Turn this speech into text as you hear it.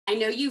I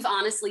know you've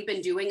honestly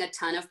been doing a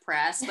ton of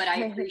press, but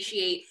I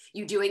appreciate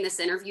you doing this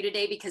interview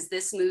today because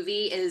this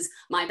movie is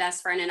my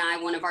best friend and I,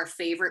 one of our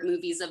favorite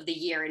movies of the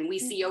year. And we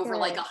see over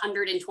like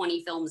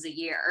 120 films a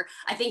year.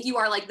 I think you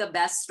are like the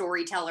best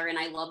storyteller and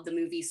I love the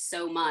movie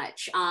so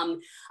much.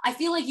 I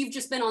feel like you've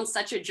just been on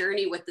such a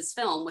journey with this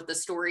film, with the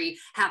story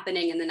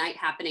happening and the night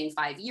happening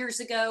 5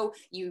 years ago.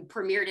 You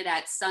premiered it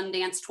at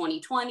Sundance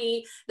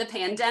 2020. The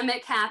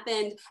pandemic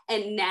happened,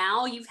 and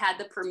now you've had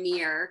the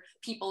premiere.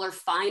 People are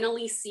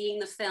finally seeing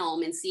the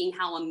film and seeing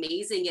how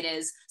amazing it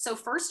is. So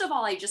first of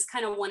all, I just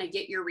kind of want to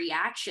get your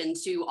reaction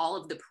to all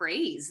of the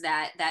praise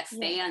that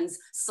fans,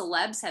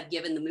 celebs have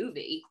given the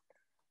movie.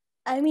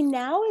 I mean,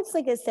 now it's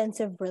like a sense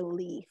of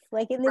relief.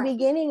 Like in the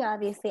beginning,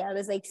 obviously, I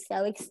was like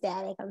so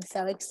ecstatic. I'm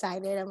so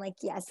excited. I'm like,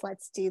 yes,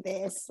 let's do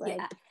this. Like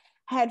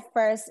head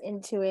first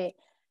into it.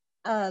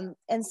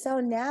 And so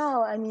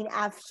now, I mean,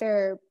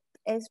 after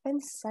it's been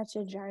such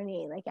a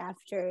journey, like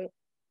after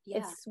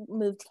it's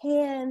moved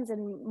hands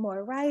and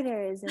more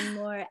writers and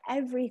more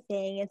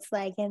everything. It's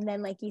like, and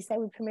then like you said,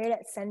 we premiered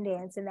at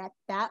Sundance, and at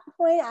that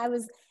point,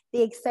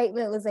 the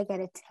excitement was like at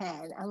a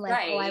 10. I'm like,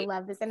 oh, I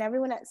love this. And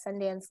everyone at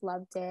Sundance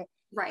loved it.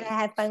 And I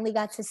had finally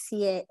got to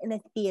see it in a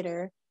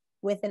theater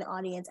with an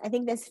audience. I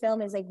think this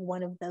film is like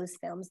one of those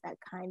films that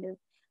kind of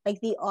like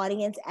the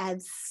audience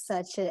adds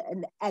such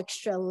an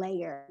extra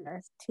layer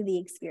to the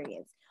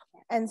experience.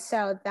 And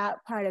so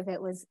that part of it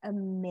was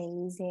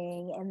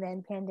amazing. And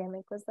then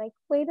pandemic was like,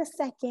 wait a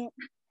second.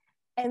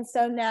 And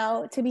so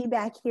now to be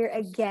back here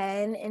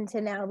again and to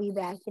now be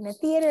back in a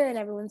theater and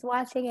everyone's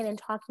watching it and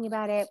talking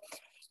about it,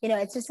 you know,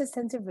 it's just a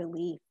sense of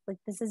relief. Like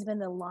this has been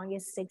the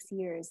longest 6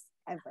 years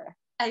ever.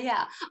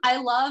 Yeah, I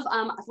love,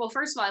 well,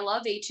 first of all, I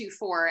love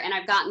A24, and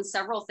I've gotten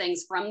several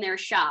things from their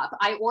shop.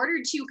 I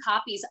ordered 2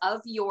 copies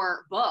of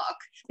your book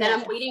that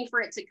I'm waiting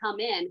for it to come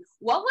in.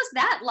 What was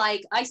that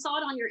like? I saw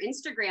it on your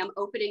Instagram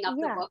opening up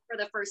the book for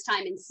the first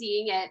time and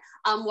seeing it.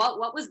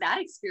 What was that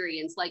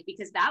experience like?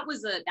 Because that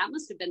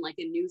must have been like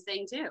a new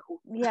thing too.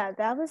 Yeah,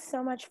 that was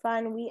so much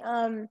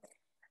fun.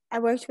 I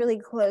worked really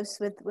close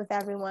with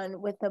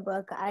everyone with the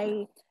book.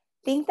 I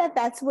think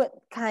that's what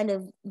kind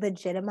of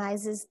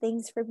legitimizes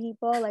things for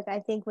people. Like I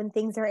think when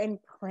things are in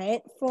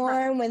print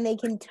form, when they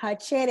can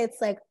touch it,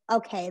 it's like,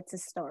 okay, it's a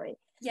story.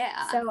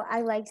 Yeah. So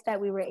I liked that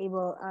we were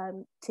able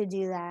to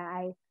do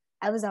that.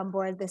 I was on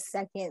board the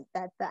second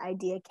that the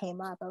idea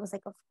came up. I was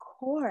like, of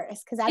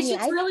course, because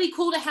it's really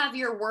cool to have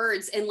your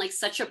words in like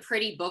such a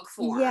pretty book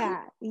form.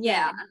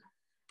 Yeah.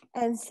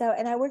 And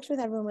I worked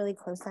with everyone really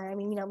closely. I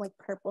mean, you know, like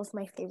purple's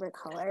my favorite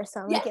color. So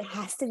I'm like, it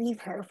has to be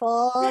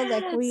purple.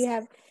 Like we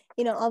have,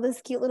 you know, all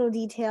those cute little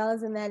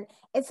details. And then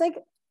it's like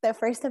the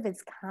first of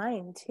its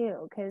kind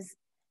too, because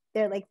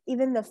they're like,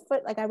 even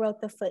I wrote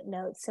the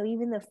footnotes. So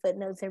even the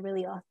footnotes are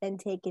really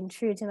authentic and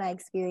true to my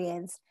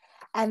experience.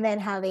 And then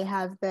how they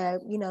have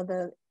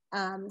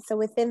so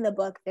within the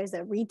book, there's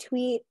a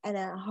retweet and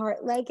a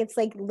heart, like it's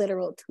like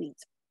literal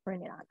tweets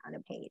printed on a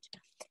page.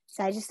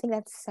 So I just think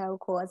that's so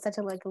cool. It's such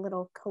a like a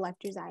little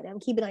collector's item.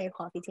 Keep it on your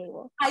coffee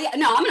table.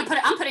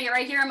 I'm putting it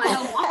right here in my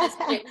home office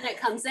when it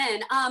comes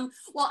in.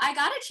 Well, I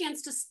got a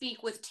chance to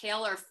speak with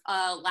Taylour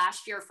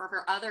last year for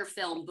her other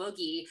film,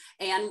 Boogie,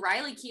 and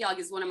Riley Keough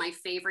is one of my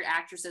favorite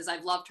actresses.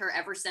 I've loved her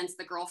ever since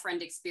The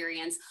Girlfriend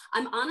Experience.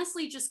 I'm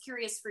honestly just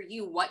curious for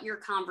you what your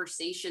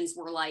conversations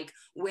were like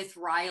with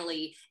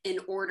Riley in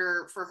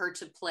order for her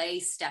to play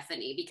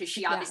Stephanie, because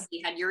she obviously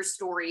had your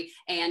story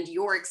and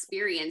your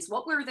experience.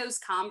 What were those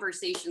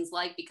conversations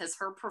like? Because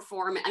her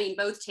performance, I mean,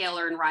 both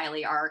Taylour and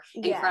Riley are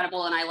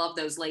incredible, and I love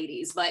those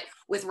ladies. But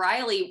with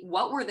Riley,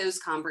 what were those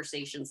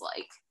conversations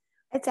like?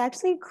 It's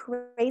actually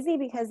crazy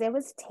because it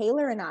was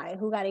Taylour and I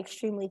who got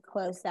extremely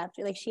close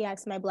after. Like she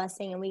asked my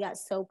blessing, and we got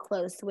so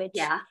close, which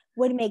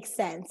would make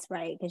sense,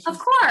 right? Of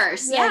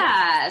course,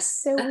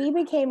 yes. So we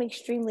became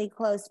extremely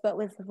close. But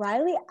with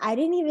Riley, we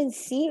didn't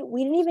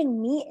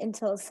even meet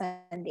until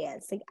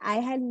Sundance. Like I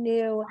had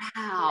knew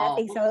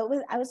nothing,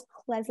 so I was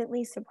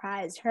pleasantly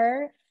surprised.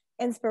 Her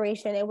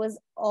inspiration, it was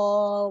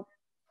all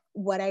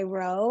what I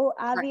wrote,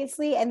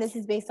 obviously, and this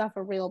is based off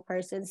a real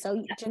person.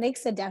 So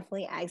Janixa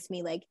definitely asked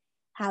me, like,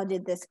 how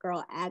did this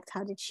girl act?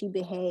 How did she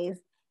behave?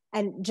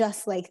 And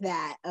just like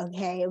that,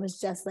 okay, it was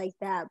just like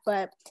that.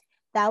 But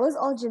that was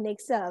all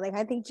Janixa. Like,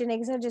 I think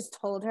Janixa just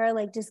told her,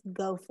 like, just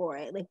go for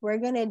it. Like, we're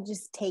gonna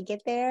just take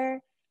it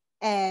there,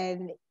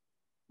 and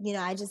you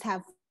know, I just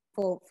have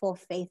full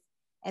faith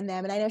in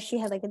them. And I know she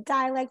had like a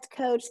dialect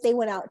coach. They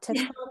went out to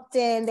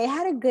Compton. They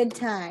had a good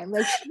time.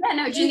 Like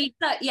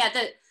Janixa,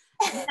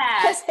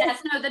 yes,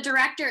 no, the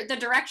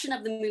direction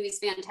of the movie is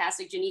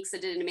fantastic.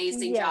 Janixa did an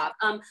amazing job.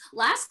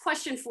 Last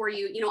question for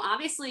you. You know,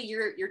 obviously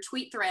your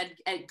tweet thread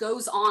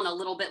goes on a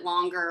little bit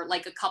longer,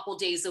 like a couple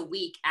days a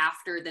week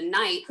after the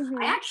night.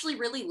 I actually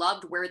really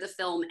loved where the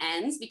film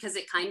ends because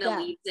it kind of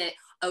leaves it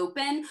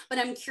open. But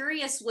I'm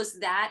curious, was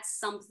that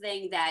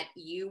something that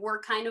you were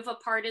kind of a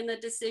part in the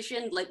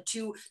decision, like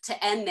to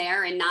end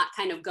there and not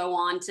kind of go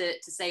on to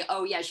say,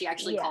 oh yeah, she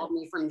actually called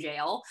me from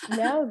jail?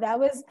 No, that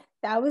was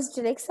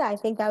Janixa. I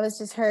think that was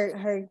just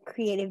her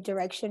creative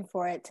direction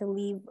for it, to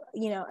leave,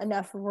 you know,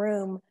 enough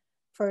room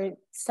for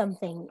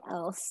something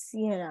else,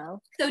 you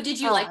know. So did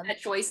you like that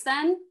choice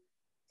then?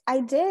 I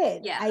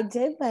did. Yeah. I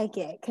did like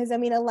it because I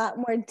mean, a lot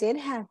more did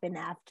happen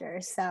after.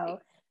 So,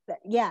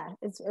 yeah,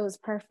 it was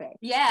perfect.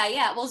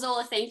 Yeah. Well,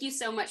 Zola, thank you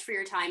so much for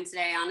your time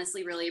today. I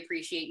honestly really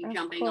appreciate you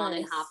jumping on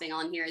and hopping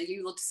on here.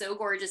 You looked so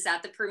gorgeous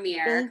at the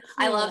premiere.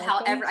 I love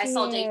how I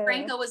saw Dave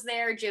Franco was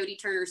there,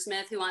 Jodie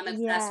Turner-Smith, who I'm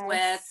obsessed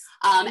with.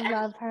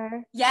 Love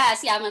her.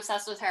 Yes, yeah, I'm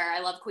obsessed with her. I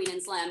love Queen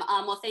and Slim.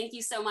 Well, thank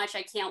you so much.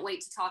 I can't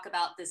wait to talk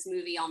about this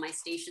movie on my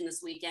station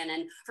this weekend,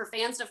 and for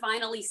fans to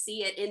finally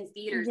see it in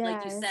theaters,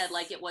 like you said,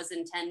 like it was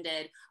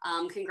intended.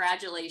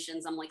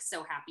 Congratulations. I'm like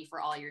so happy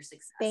for all your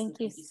success. Thank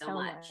you so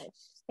much.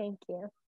 Thank you.